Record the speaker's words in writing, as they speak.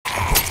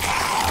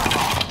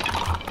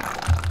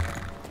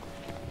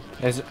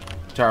Is it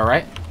to our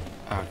right?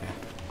 Okay.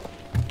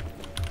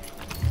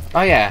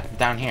 Oh yeah,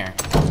 down here.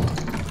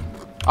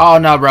 Oh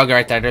no, rogue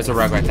right there. There's a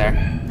rogue right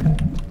there.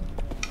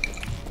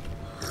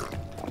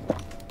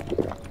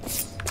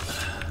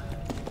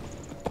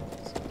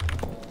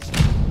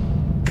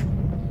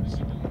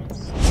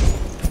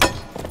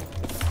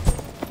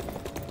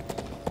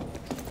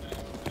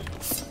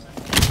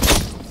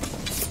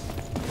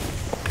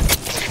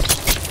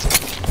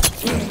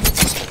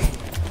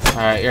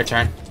 Alright, your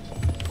turn.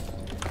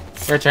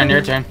 Your turn,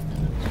 your turn.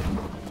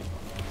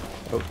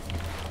 Oh.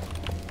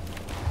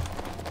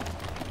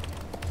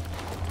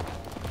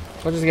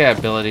 We'll just get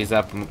abilities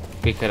up and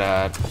we could,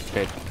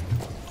 pick.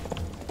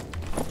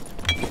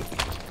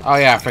 Oh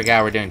yeah, I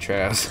forgot we're doing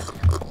trios.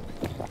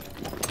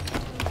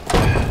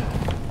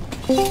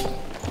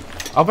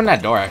 Open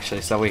that door,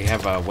 actually, so we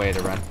have a way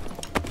to run.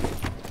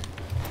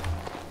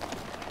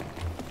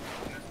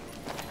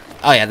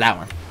 Oh yeah, that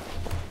one.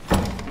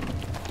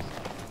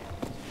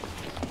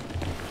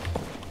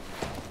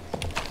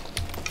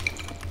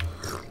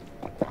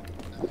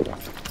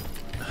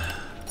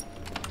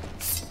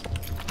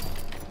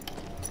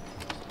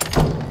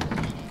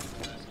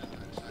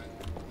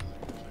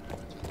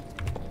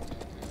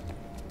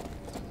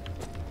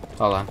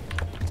 Hold on.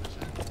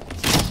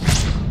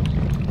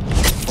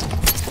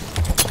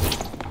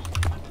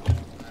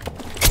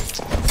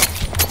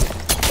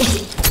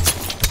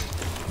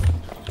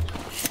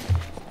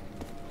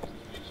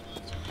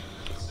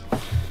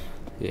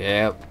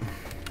 Yep.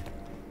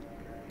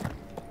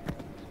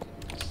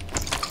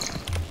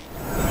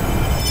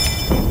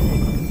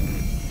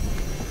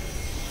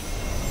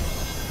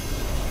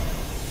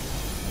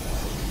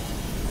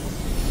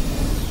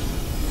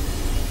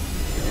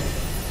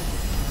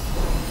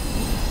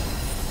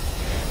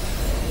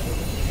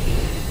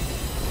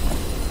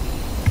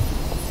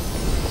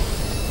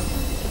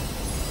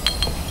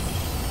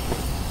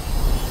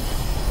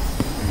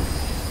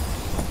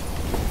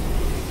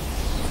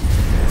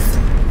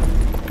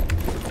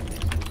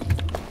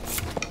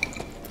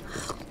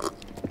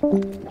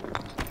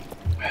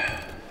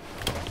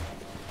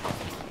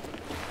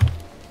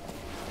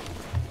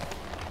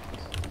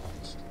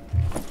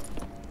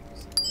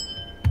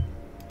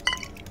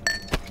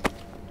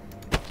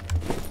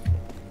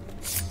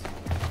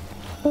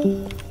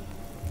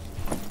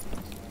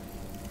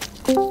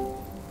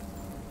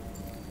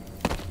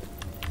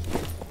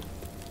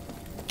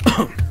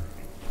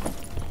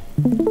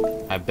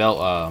 I built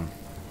a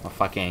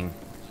fucking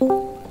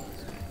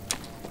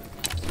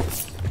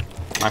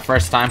my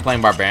first time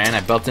playing Barbarian. I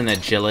built an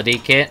agility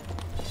kit.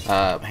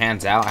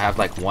 Hands out, I have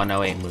like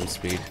 108 move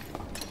speed.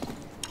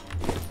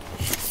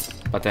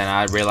 But then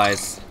I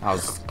realized I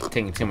was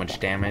taking too much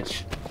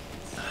damage.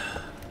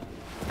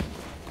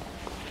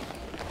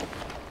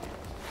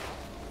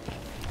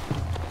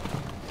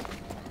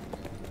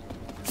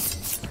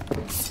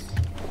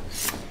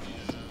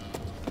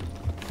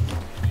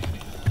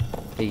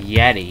 The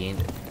Yeti.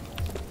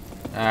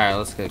 Alright,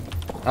 let's go.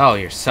 Oh,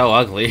 you're so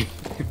ugly.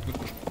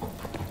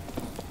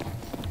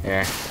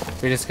 Here.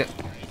 We just got.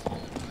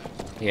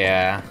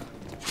 Yeah.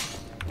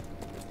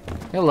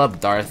 I love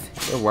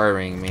Darth. You're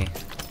worrying me.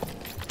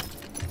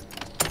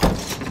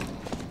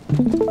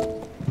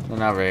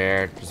 And over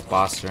here, just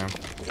boss room.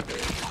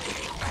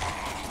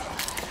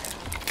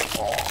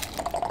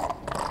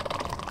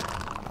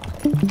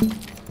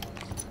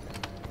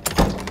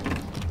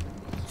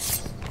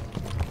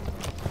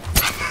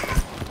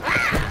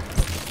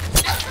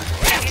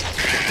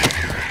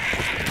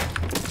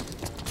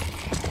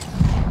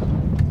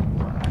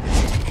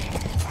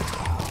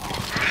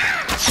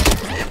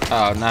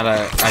 Oh, not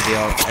an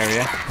ideal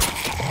area.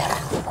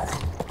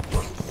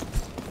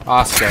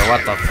 Oscar,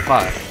 what the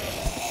fuck?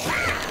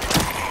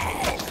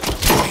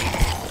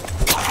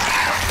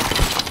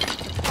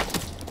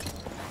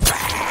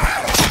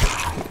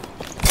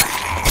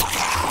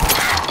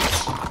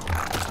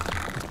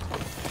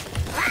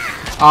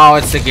 Oh,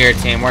 it's the gear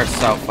team. We're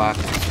so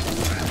fucked.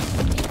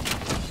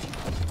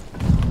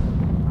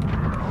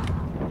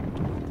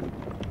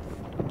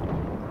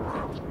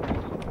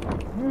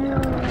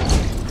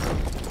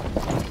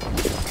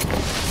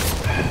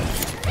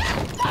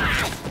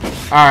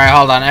 Alright,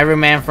 hold on. Every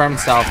man for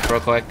himself,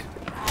 real quick.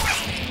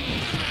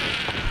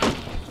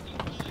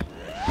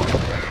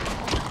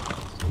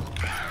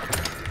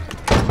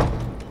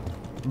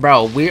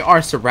 Bro, we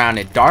are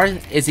surrounded.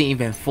 Darth isn't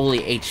even fully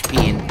HP,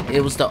 and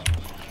it was the...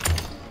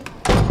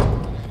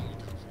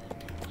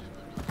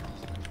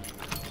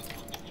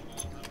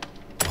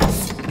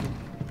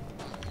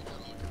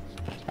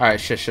 Alright,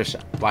 shush.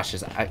 Watch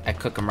this. I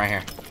cook him right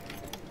here.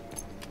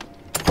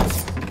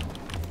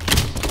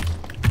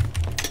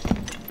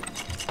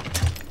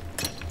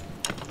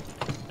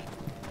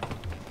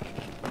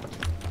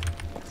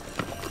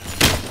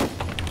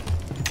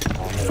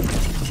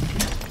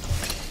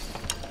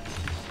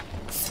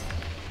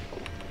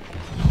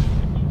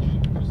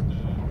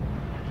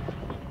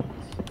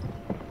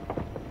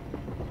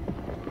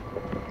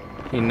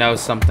 He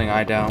knows something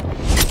I don't.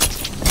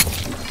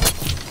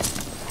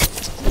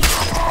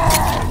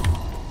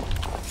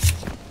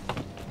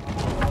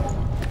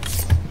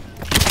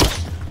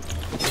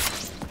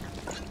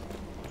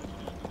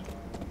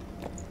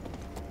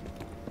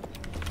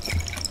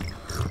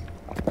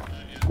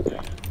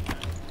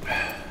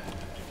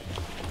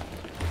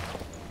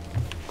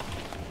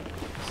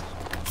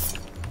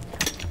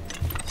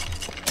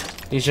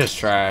 He's just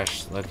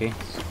trash, Lucky.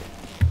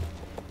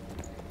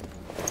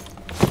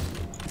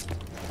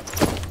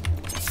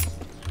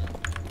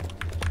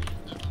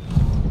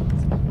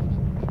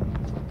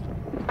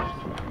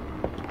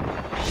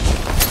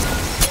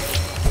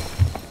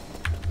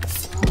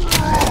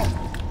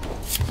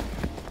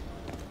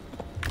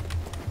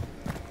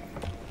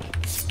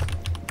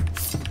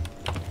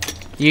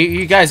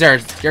 You guys are,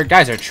 your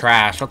guys are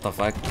trash. What the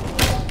fuck?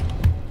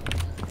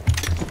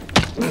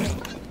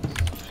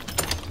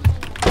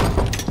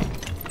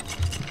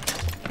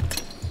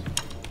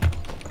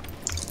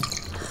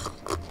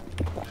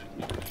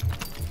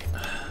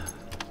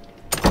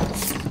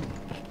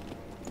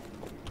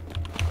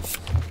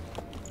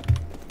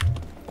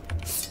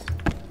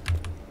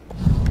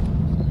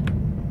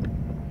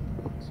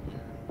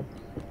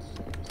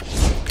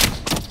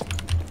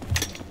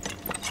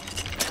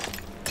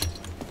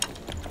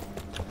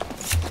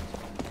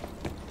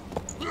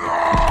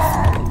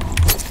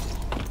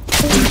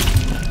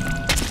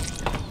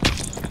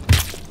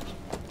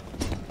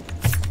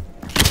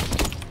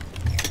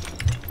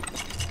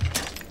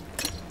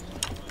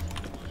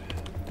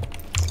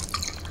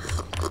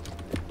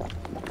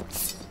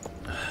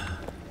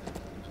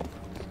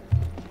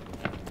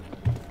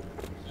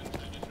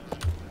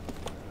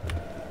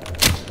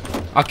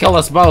 I'll kill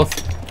us both.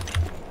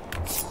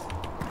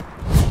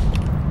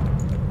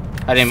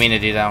 I didn't mean to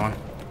do that one.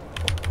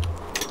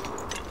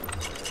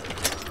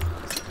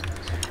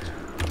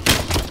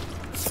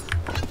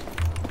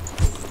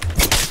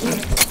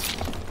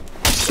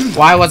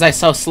 Why was I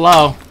so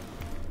slow?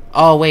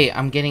 Oh wait,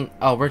 I'm getting...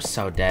 Oh, we're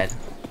so dead.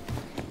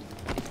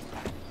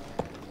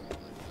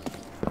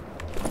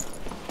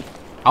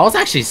 I was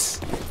actually...